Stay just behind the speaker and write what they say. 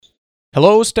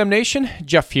Hello, STEM Nation.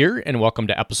 Jeff here, and welcome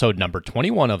to episode number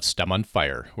 21 of STEM on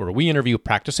Fire, where we interview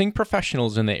practicing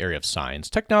professionals in the area of science,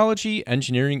 technology,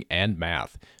 engineering, and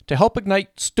math to help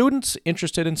ignite students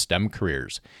interested in STEM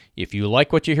careers. If you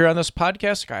like what you hear on this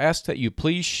podcast, I ask that you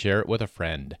please share it with a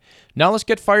friend. Now let's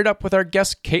get fired up with our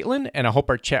guest, Kaitlyn, and I hope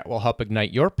our chat will help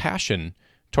ignite your passion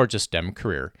towards a STEM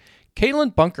career.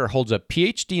 Kaitlyn Bunker holds a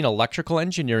PhD in electrical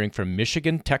engineering from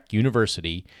Michigan Tech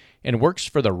University and works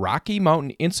for the Rocky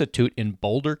Mountain Institute in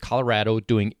Boulder, Colorado,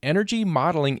 doing energy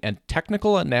modeling and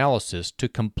technical analysis to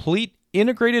complete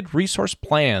integrated resource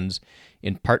plans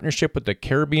in partnership with the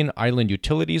Caribbean island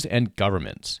utilities and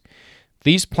governments.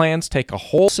 These plans take a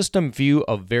whole system view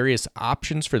of various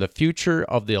options for the future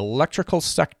of the electrical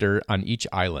sector on each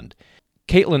island.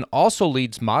 Kaitlyn also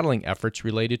leads modeling efforts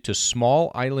related to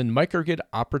small island microgrid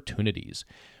opportunities.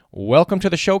 Welcome to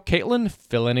the show, Kaitlyn.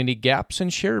 Fill in any gaps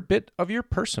and share a bit of your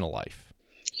personal life.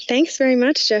 Thanks very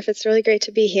much, Jeff. It's really great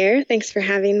to be here. Thanks for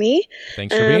having me.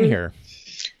 Thanks for being here.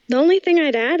 The only thing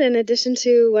I'd add, in addition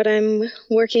to what I'm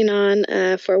working on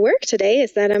for work today,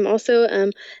 is that I'm also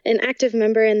an active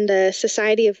member in the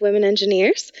Society of Women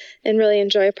Engineers and really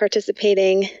enjoy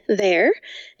participating there.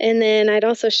 And then I'd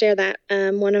also share that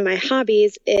one of my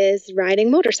hobbies is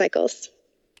riding motorcycles.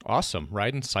 Awesome.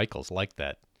 Riding cycles, like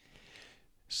that.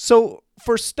 So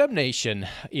for STEM Nation,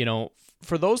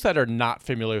 for those that are not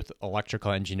familiar with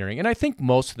electrical engineering, and I think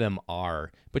most of them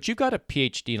are, but you've got a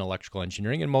PhD in electrical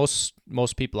engineering, and most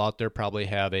people out there probably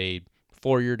have a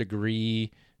 4-year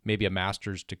degree, maybe a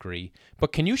master's degree.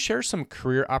 But can you share some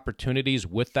career opportunities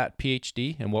with that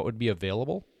PhD and what would be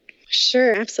available?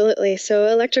 Sure, absolutely. So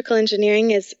electrical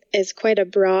engineering is quite a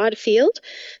broad field.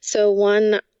 So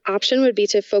one option would be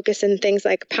to focus in things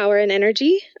like power and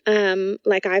energy,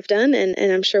 like I've done, and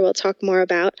I'm sure we'll talk more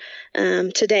about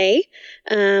today.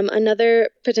 Another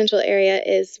potential area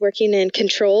is working in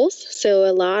controls. So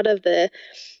a lot of the,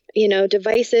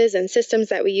 devices and systems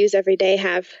that we use every day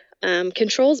have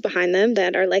controls behind them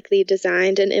that are likely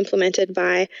designed and implemented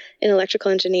by an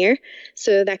electrical engineer.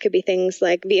 So that could be things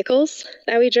like vehicles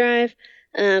that we drive.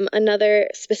 Another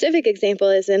specific example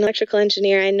is an electrical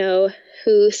engineer I know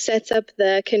who sets up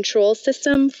the control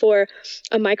system for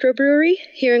a microbrewery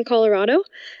here in Colorado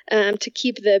to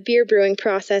keep the beer brewing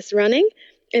process running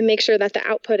and make sure that the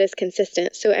output is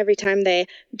consistent. So every time they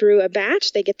brew a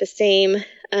batch, they get the same,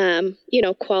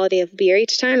 quality of beer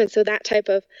each time. And so that type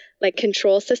of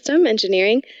control system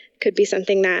engineering could be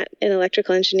something that an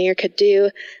electrical engineer could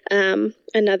do.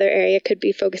 Another area could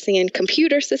be focusing in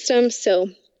computer systems. So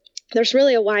there's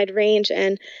really a wide range,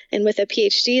 and with a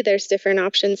PhD, there's different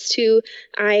options too.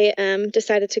 I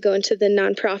decided to go into the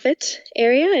nonprofit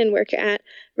area and work at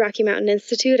Rocky Mountain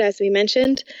Institute, as we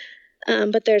mentioned.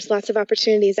 But there's lots of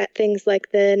opportunities at things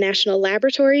like the national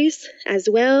laboratories as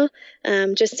well.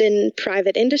 Just in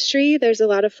private industry, there's a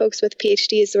lot of folks with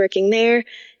PhDs working there.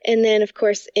 And then, of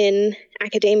course, in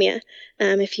academia,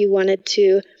 if you wanted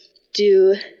to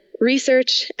do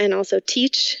research and also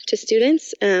teach to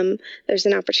students, there's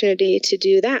an opportunity to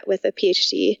do that with a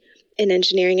PhD in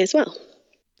engineering as well.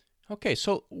 Okay,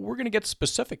 so we're going to get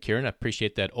specific here, and I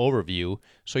appreciate that overview.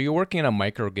 So you're working on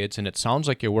microgrids, and it sounds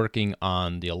like you're working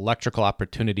on the electrical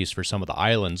opportunities for some of the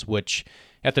islands, which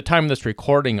at the time of this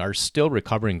recording are still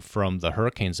recovering from the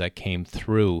hurricanes that came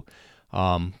through.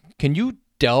 Can you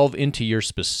delve into your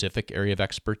specific area of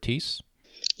expertise?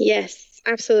 Yes.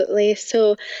 Absolutely.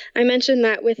 So I mentioned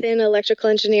that within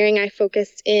electrical engineering, I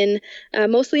focused in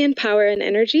mostly in power and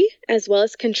energy, as well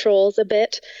as controls a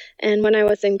bit. And when I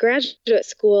was in graduate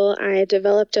school, I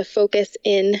developed a focus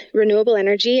in renewable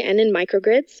energy and in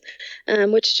microgrids,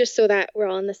 which, just so that we're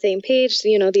all on the same page,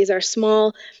 these are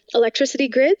small electricity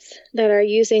grids that are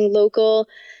using local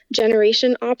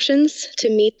generation options to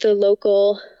meet the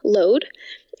local load.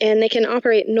 And they can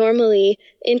operate normally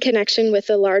in connection with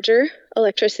a larger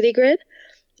electricity grid,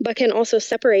 but can also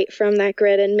separate from that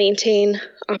grid and maintain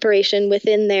operation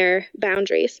within their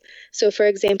boundaries. So, for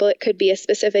example, it could be a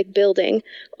specific building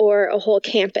or a whole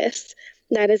campus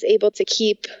that is able to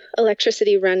keep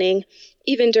electricity running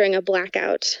even during a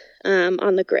blackout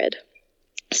on the grid.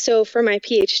 So for my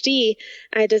PhD,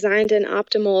 I designed an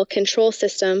optimal control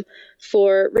system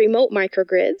for remote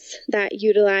microgrids that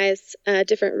utilize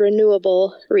different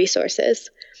renewable resources.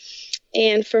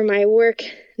 And for my work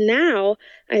now,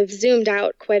 I've zoomed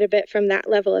out quite a bit from that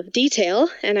level of detail,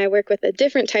 and I work with a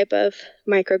different type of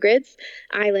microgrids,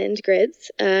 island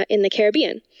grids, in the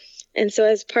Caribbean. And so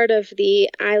as part of the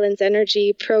Islands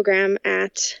Energy program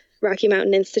at Rocky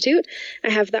Mountain Institute, I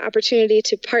have the opportunity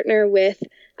to partner with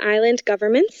island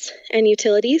governments and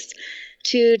utilities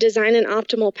to design an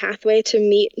optimal pathway to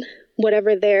meet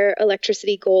whatever their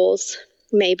electricity goals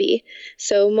maybe.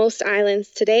 So most islands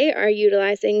today are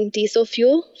utilizing diesel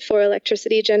fuel for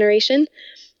electricity generation,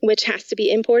 which has to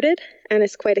be imported and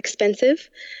is quite expensive.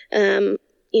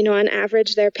 On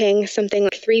average, they're paying something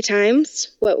like 3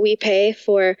 times what we pay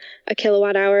for a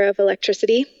kilowatt hour of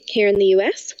electricity here in the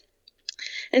US.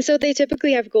 And so they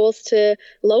typically have goals to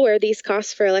lower these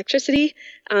costs for electricity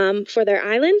for their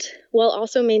island, while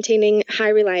also maintaining high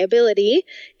reliability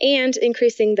and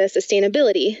increasing the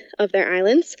sustainability of their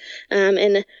islands.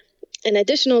 And an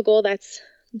additional goal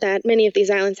that many of these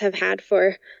islands have had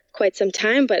for quite some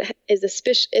time, but is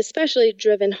especially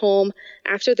driven home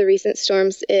after the recent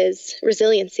storms, is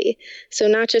resiliency. So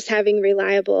not just having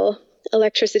reliable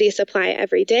electricity supply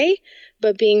every day,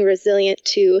 but being resilient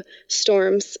to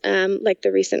storms like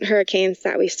the recent hurricanes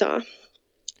that we saw.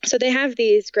 So they have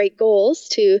these great goals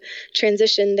to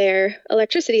transition their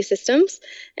electricity systems,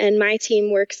 and my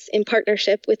team works in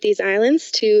partnership with these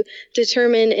islands to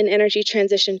determine an energy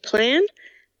transition plan,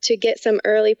 to get some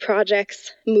early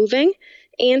projects moving,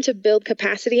 and to build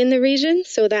capacity in the region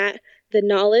so that the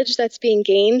knowledge that's being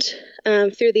gained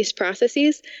through these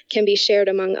processes can be shared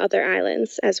among other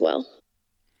islands as well.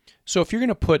 So if you're going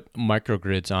to put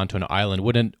microgrids onto an island,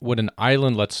 would an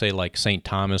island, let's say like St.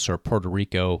 Thomas or Puerto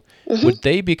Rico, would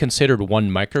they be considered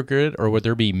one microgrid, or would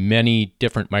there be many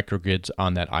different microgrids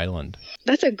on that island?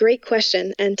 That's a great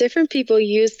question, and different people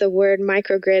use the word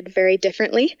microgrid very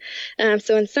differently.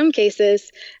 So in some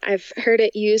cases, I've heard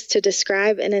it used to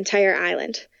describe an entire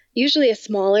island, usually a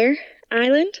smaller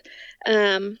island.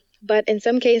 But in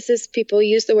some cases, people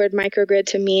use the word microgrid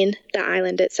to mean the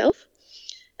island itself.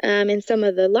 In some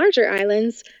of the larger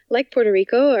islands, like Puerto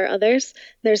Rico or others,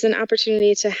 there's an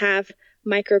opportunity to have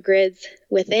microgrids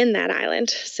within that island.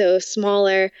 So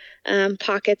smaller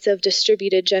pockets of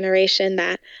distributed generation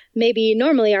that maybe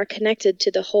normally are connected to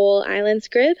the whole island's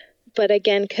grid, but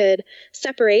again could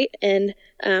separate and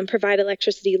provide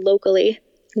electricity locally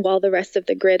while the rest of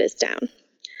the grid is down.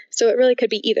 So it really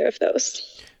could be either of those.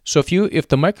 So if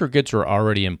the microgrids were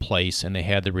already in place and they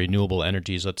had the renewable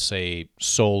energies, let's say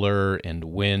solar and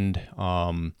wind,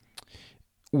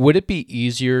 would it be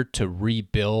easier to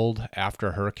rebuild after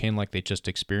a hurricane like they just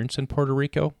experienced in Puerto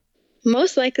Rico?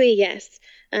 Most likely, yes.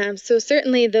 So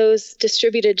certainly those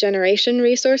distributed generation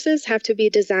resources have to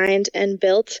be designed and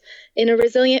built in a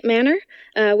resilient manner,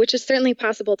 which is certainly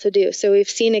possible to do. So we've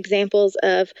seen examples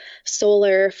of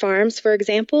solar farms, for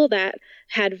example, that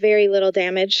had very little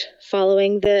damage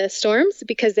following the storms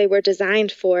because they were designed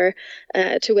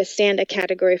to withstand a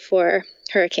Category 4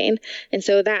 hurricane. And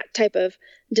so that type of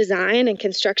design and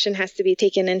construction has to be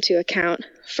taken into account,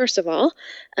 first of all.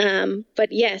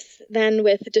 But yes, then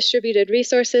with distributed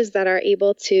resources that are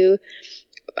able to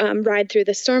ride through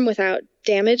the storm without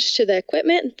damage to the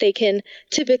equipment, they can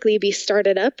typically be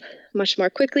started up much more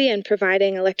quickly and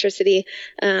providing electricity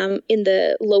in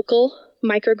the local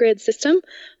microgrid system,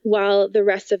 while the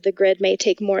rest of the grid may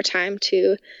take more time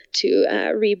to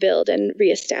rebuild and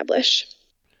reestablish.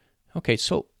 Okay,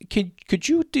 so could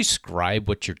you describe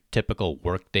what your typical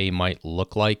workday might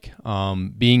look like,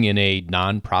 being in a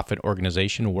nonprofit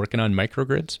organization working on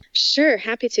microgrids? Sure,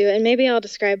 happy to. And maybe I'll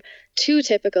describe 2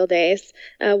 typical days.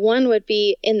 One would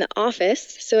be in the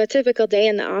office. So a typical day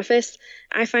in the office,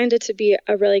 I find it to be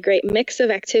a really great mix of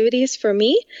activities for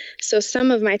me. So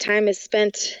some of my time is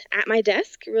spent at my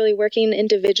desk, really working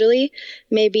individually,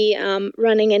 maybe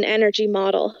running an energy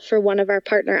model for one of our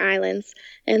partner islands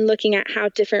and looking at how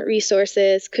different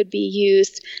resources could be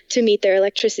used to meet their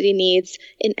electricity needs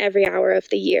in every hour of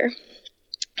the year.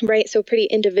 Right? So pretty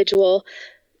individual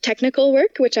technical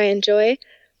work, which I enjoy.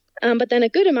 But then a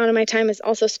good amount of my time is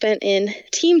also spent in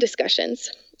team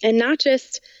discussions, and not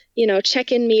just,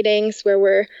 check-in meetings where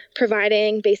we're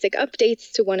providing basic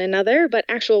updates to one another, but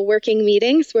actual working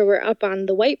meetings where we're up on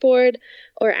the whiteboard,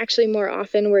 or actually more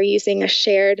often we're using a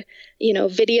shared,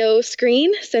 video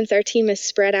screen since our team is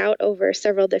spread out over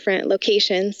several different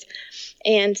locations.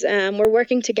 And we're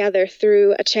working together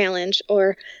through a challenge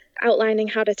or outlining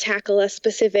how to tackle a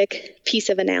specific piece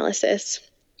of analysis.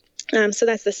 So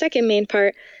that's the second main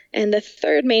part. And the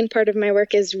third main part of my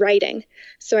work is writing.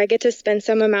 So I get to spend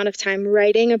some amount of time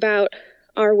writing about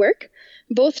our work,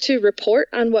 both to report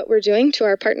on what we're doing to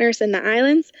our partners in the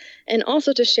islands, and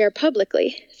also to share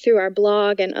publicly through our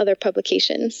blog and other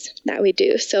publications that we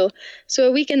do. So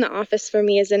a week in the office for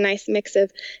me is a nice mix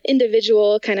of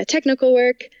individual kind of technical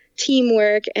work,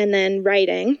 teamwork, and then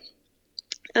writing.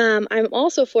 I'm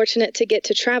also fortunate to get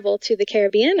to travel to the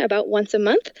Caribbean about once a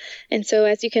month. And so,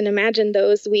 as you can imagine,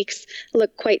 those weeks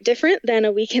look quite different than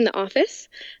a week in the office.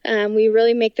 We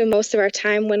really make the most of our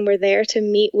time when we're there to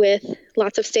meet with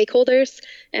lots of stakeholders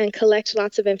and collect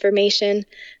lots of information.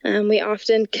 We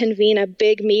often convene a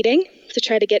big meeting to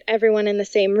try to get everyone in the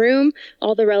same room,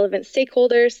 all the relevant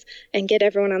stakeholders, and get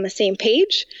everyone on the same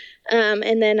page.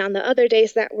 And then on the other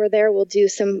days that we're there, we'll do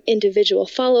some individual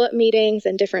follow-up meetings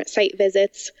and different site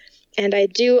visits. And I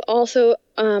do also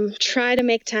try to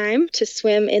make time to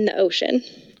swim in the ocean.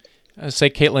 I say,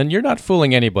 Kaitlyn, you're not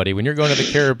fooling anybody. When you're going to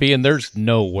the Caribbean, there's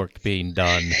no work being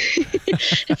done.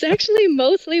 It's actually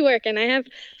mostly work, and I have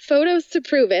photos to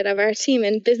prove it of our team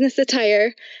in business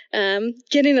attire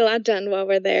getting a lot done while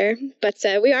we're there. But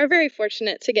we are very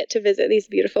fortunate to get to visit these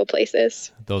beautiful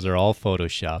places. Those are all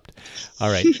photoshopped.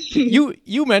 All right.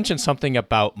 You mentioned something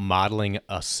about modeling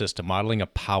a system, modeling a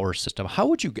power system. How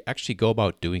would you actually go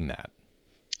about doing that?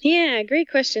 Yeah, great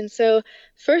question. So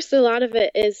first, a lot of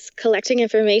it is collecting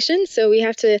information. So we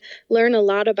have to learn a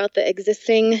lot about the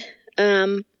existing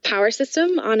power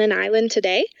system on an island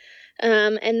today.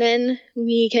 And then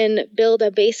we can build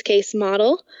a base case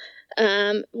model.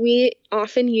 We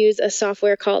often use a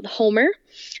software called Homer,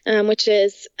 which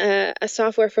is a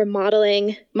software for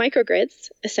modeling microgrids,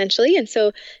 essentially. And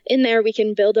so in there, we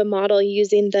can build a model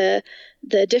using the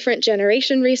different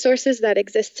generation resources that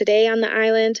exist today on the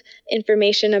island,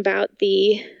 information about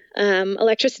the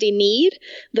electricity need,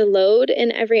 the load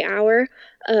in every hour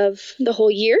of the whole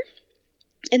year.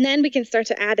 And then we can start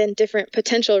to add in different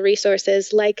potential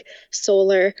resources like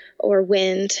solar or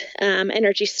wind,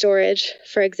 energy storage,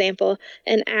 for example,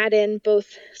 and add in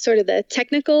both sort of the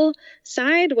technical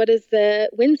side, what is the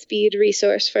wind speed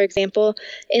resource, for example,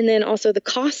 and then also the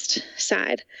cost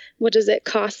side. What does it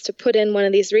cost to put in one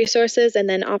of these resources and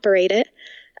then operate it,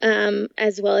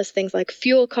 as well as things like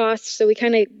fuel costs. So we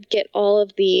kind of get all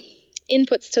of the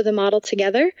inputs to the model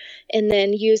together and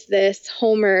then use this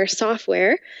Homer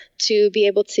software to be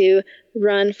able to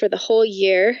run for the whole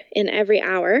year in every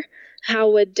hour. How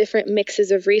would different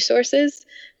mixes of resources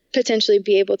potentially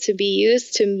be able to be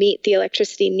used to meet the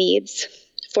electricity needs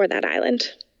for that island?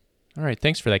 All right.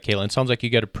 Thanks for that, Kaitlyn. Sounds like you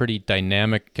got a pretty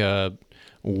dynamic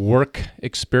work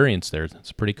experience there.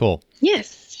 That's pretty cool.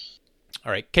 Yes.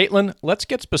 All right, Kaitlyn, let's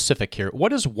get specific here.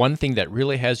 What is one thing that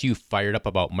really has you fired up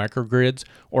about microgrids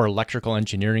or electrical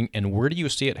engineering, and where do you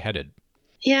see it headed?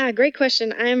 Yeah, great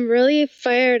question. I'm really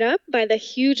fired up by the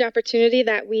huge opportunity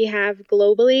that we have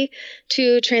globally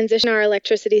to transition our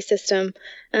electricity system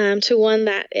to one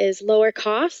that is lower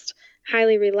cost,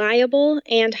 highly reliable,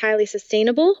 and highly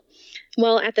sustainable,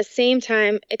 while at the same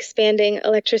time expanding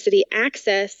electricity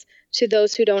access to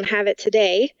those who don't have it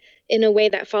today in a way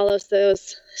that follows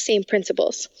those same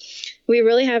principles. We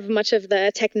really have much of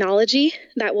the technology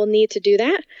that we'll need to do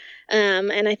that.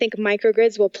 And I think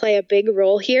microgrids will play a big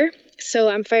role here. So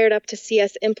I'm fired up to see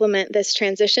us implement this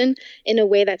transition in a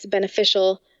way that's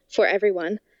beneficial for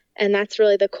everyone. And that's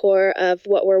really the core of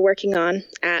what we're working on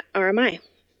at RMI.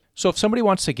 So if somebody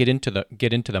wants to get into the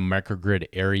microgrid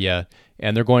area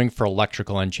and they're going for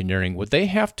electrical engineering, would they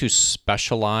have to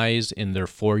specialize in their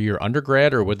 4-year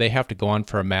undergrad, or would they have to go on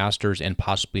for a master's and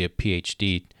possibly a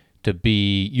PhD to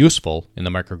be useful in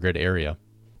the microgrid area?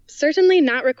 Certainly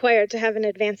not required to have an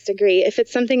advanced degree. If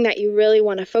it's something that you really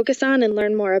want to focus on and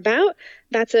learn more about,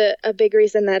 that's a big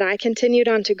reason that I continued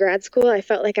on to grad school. I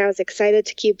felt like I was excited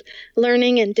to keep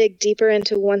learning and dig deeper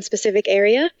into one specific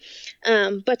area.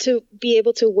 But to be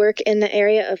able to work in the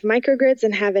area of microgrids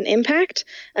and have an impact,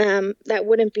 that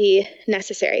wouldn't be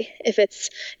necessary. If it's,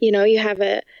 you have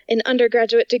an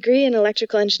undergraduate degree in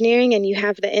electrical engineering and you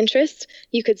have the interest,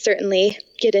 you could certainly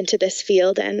get into this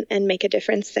field and make a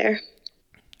difference there.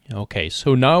 Okay,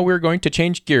 so now we're going to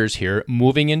change gears here,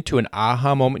 moving into an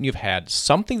aha moment you've had,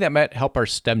 something that might help our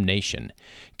STEM nation.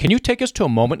 Can you take us to a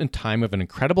moment in time of an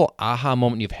incredible aha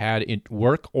moment you've had in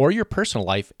work or your personal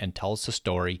life and tell us the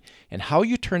story and how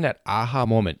you turned that aha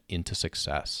moment into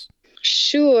success?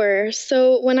 Sure.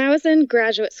 So when I was in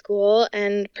graduate school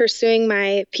and pursuing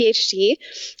my PhD,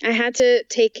 I had to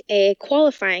take a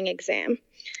qualifying exam.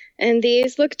 And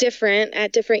these look different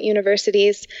at different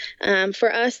universities.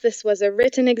 For us, this was a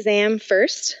written exam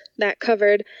first that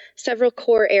covered several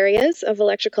core areas of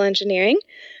electrical engineering,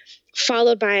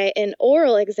 followed by an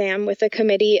oral exam with a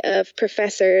committee of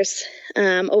professors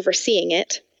overseeing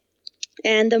it.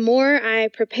 And the more I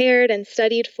prepared and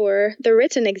studied for the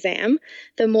written exam,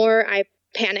 the more I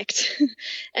panicked.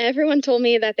 Everyone told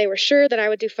me that they were sure that I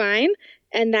would do fine.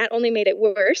 And that only made it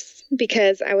worse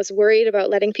because I was worried about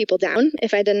letting people down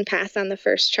if I didn't pass on the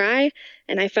first try.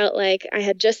 And I felt like I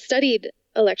had just studied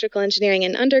electrical engineering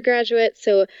in undergraduate,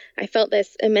 so I felt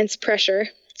this immense pressure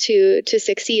to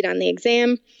succeed on the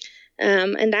exam.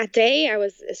 And that day I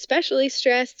was especially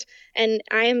stressed, and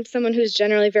I am someone who's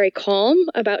generally very calm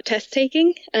about test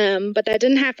taking, but that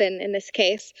didn't happen in this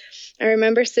case. I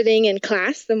remember sitting in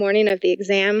class the morning of the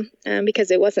exam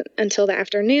because it wasn't until the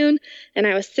afternoon, and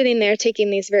I was sitting there taking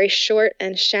these very short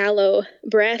and shallow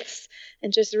breaths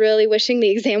and just really wishing the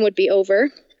exam would be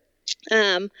over.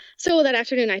 So that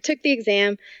afternoon I took the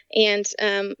exam, and,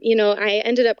 I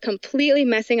ended up completely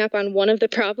messing up on one of the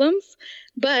problems,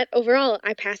 but overall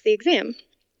I passed the exam.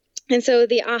 And so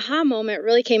the aha moment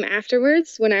really came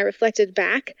afterwards when I reflected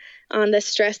back on the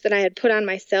stress that I had put on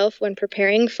myself when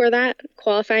preparing for that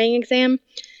qualifying exam.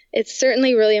 It's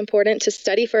certainly really important to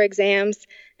study for exams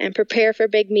and prepare for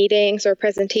big meetings or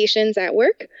presentations at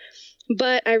work.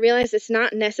 But I realized it's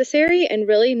not necessary and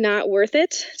really not worth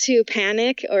it to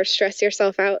panic or stress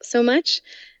yourself out so much.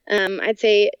 I'd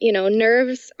say,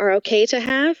 nerves are okay to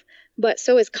have, but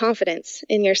so is confidence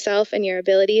in yourself and your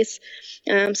abilities.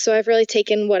 So I've really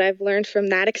taken what I've learned from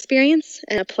that experience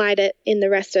and applied it in the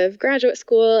rest of graduate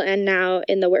school and now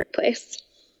in the workplace.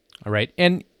 All right.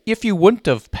 And if you wouldn't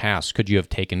have passed, could you have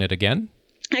taken it again?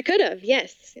 I could have,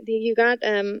 yes. You got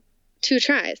 2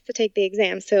 tries to take the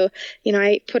exam. So,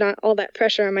 I put all that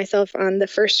pressure on myself on the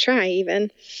first try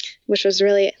even, which was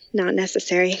really not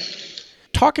necessary.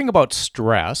 Talking about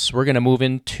stress, we're going to move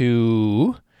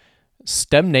into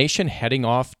STEM Nation heading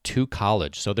off to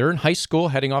college. So they're in high school,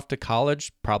 heading off to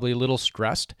college, probably a little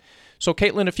stressed. So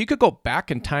Kaitlyn, if you could go back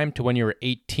in time to when you were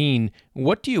 18,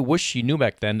 what do you wish you knew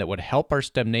back then that would help our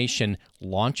STEM Nation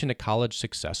launch into college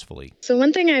successfully? So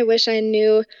one thing I wish I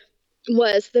knew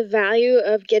was the value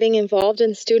of getting involved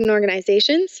in student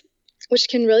organizations, which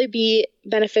can really be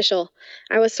beneficial.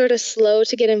 I was sort of slow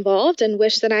to get involved and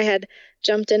wish that I had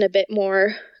jumped in a bit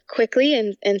more quickly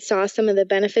and saw some of the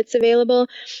benefits available.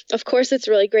 Of course, it's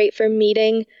really great for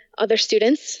meeting other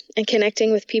students and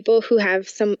connecting with people who have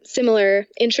some similar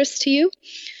interests to you.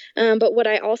 But what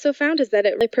I also found is that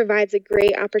it really provides a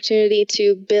great opportunity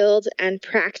to build and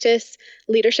practice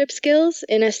leadership skills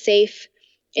in a safe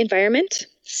environment.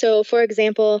 So, for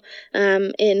example,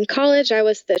 in college, I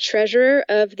was the treasurer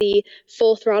of the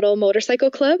Full Throttle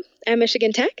Motorcycle Club at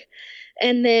Michigan Tech.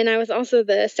 And then I was also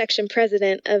the section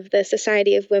president of the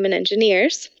Society of Women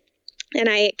Engineers. And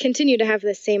I continue to have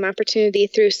the same opportunity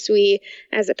through SWE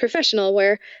as a professional,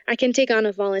 where I can take on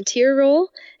a volunteer role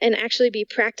and actually be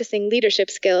practicing leadership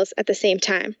skills at the same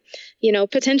time.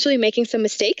 Potentially making some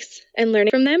mistakes and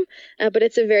learning from them, but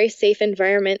it's a very safe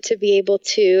environment to be able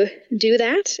to do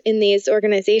that in these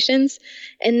organizations.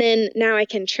 And then now I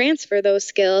can transfer those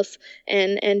skills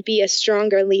and be a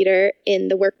stronger leader in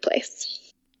the workplace.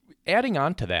 Adding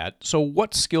on to that, so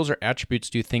what skills or attributes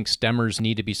do you think STEMers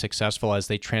need to be successful as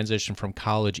they transition from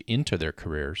college into their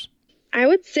careers? I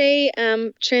would say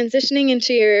transitioning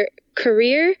into your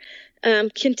career,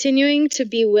 continuing to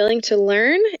be willing to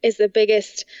learn is the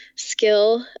biggest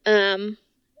skill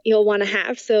you'll want to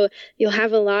have. So you'll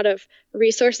have a lot of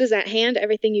resources at hand,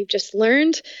 everything you've just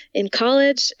learned in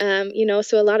college, so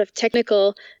a lot of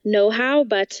technical know-how,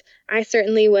 but I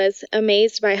certainly was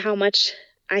amazed by how much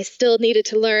I still needed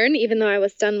to learn, even though I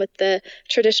was done with the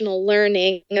traditional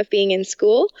learning of being in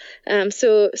school.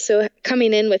 So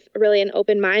coming in with really an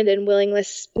open mind and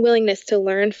willingness to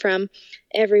learn from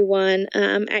everyone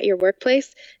at your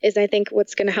workplace is, I think,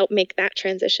 what's going to help make that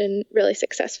transition really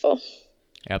successful.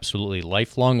 Absolutely.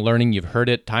 Lifelong learning. You've heard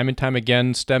it time and time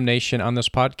again, STEM Nation on this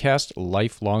podcast,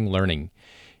 lifelong learning.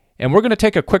 And we're going to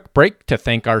take a quick break to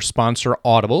thank our sponsor,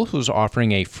 Audible, who's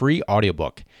offering a free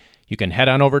audiobook. You can head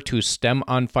on over to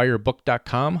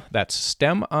STEMonFireBook.com. That's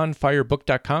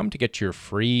STEMonFireBook.com to get your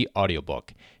free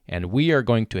audiobook. And we are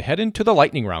going to head into the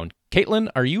lightning round. Kaitlyn,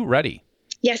 are you ready?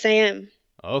 Yes, I am.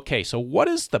 Okay, so what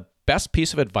is the best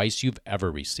piece of advice you've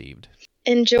ever received?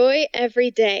 Enjoy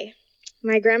every day.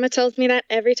 My grandma tells me that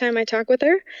every time I talk with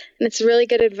her, and it's really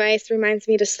good advice. Reminds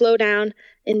me to slow down,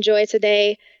 enjoy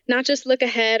today, not just look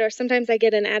ahead, or sometimes I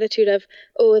get an attitude of,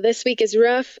 oh, this week is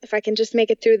rough. If I can just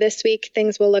make it through this week,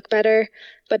 things will look better.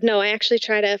 But no, I actually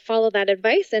try to follow that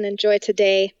advice and enjoy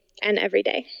today and every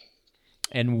day.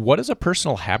 And what is a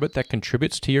personal habit that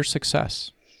contributes to your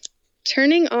success?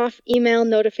 Turning off email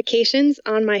notifications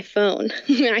on my phone.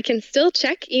 I can still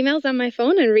check emails on my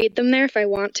phone and read them there if I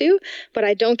want to, but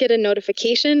I don't get a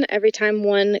notification every time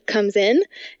one comes in,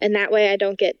 and that way I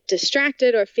don't get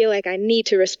distracted or feel like I need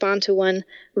to respond to one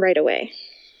right away.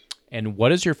 And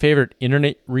what is your favorite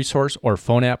internet resource or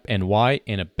phone app and why?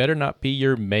 And it better not be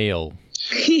your mail.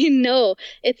 No,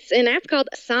 it's an app called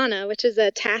Asana, which is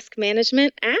a task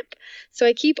management app. So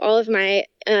I keep all of my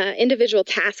individual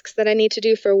tasks that I need to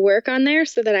do for work on there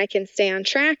so that I can stay on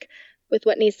track with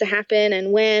what needs to happen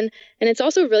and when. And it's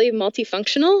also really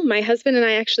multifunctional. My husband and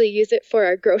I actually use it for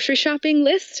our grocery shopping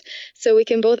list. So we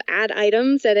can both add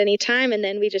items at any time, and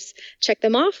then we just check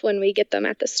them off when we get them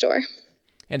at the store.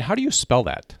 And how do you spell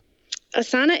that?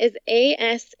 Asana is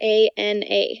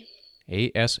Asana.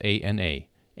 Asana.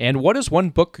 And what is one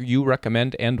book you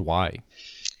recommend and why?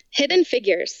 Hidden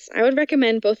Figures. I would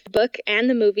recommend both the book and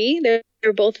the movie.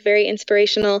 They're both very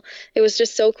inspirational. It was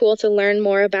just so cool to learn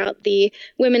more about the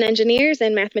women engineers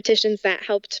and mathematicians that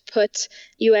helped put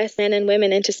U.S. men and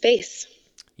women into space.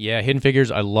 Yeah, Hidden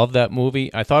Figures, I love that movie.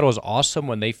 I thought it was awesome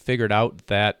when they figured out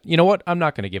that, you know what, I'm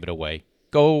not going to give it away.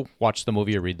 Go watch the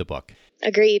movie or read the book.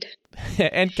 Agreed.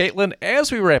 And Kaitlyn,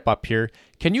 as we wrap up here,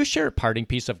 can you share a parting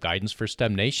piece of guidance for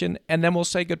STEM Nation, and then we'll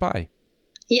say goodbye?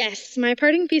 Yes, my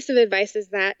parting piece of advice is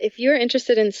that if you're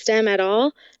interested in STEM at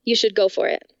all, you should go for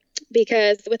it.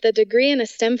 Because with a degree in a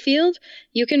STEM field,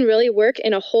 you can really work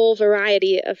in a whole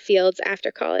variety of fields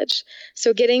after college.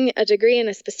 So getting a degree in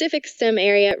a specific STEM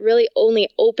area really only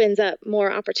opens up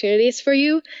more opportunities for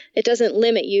you. It doesn't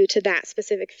limit you to that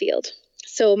specific field.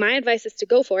 So my advice is to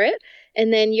go for it,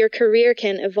 and then your career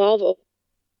can evolve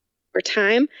over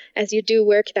time as you do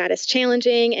work that is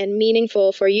challenging and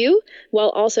meaningful for you while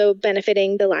also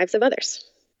benefiting the lives of others.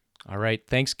 All right.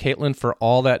 Thanks, Kaitlyn, for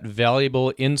all that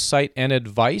valuable insight and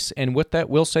advice. And with that,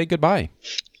 we'll say goodbye.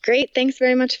 Great. Thanks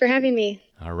very much for having me.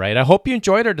 All right. I hope you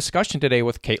enjoyed our discussion today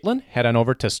with Kaitlyn. Head on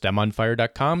over to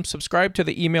STEMonfire.com, subscribe to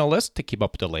the email list to keep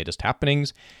up with the latest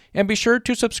happenings, and be sure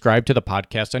to subscribe to the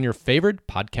podcast on your favorite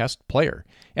podcast player.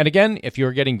 And again, if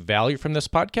you're getting value from this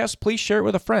podcast, please share it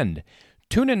with a friend.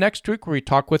 Tune in next week where we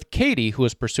talk with Katie, who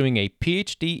is pursuing a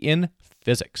PhD in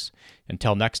physics.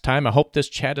 Until next time, I hope this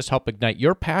chat has helped ignite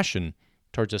your passion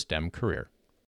towards a STEM career.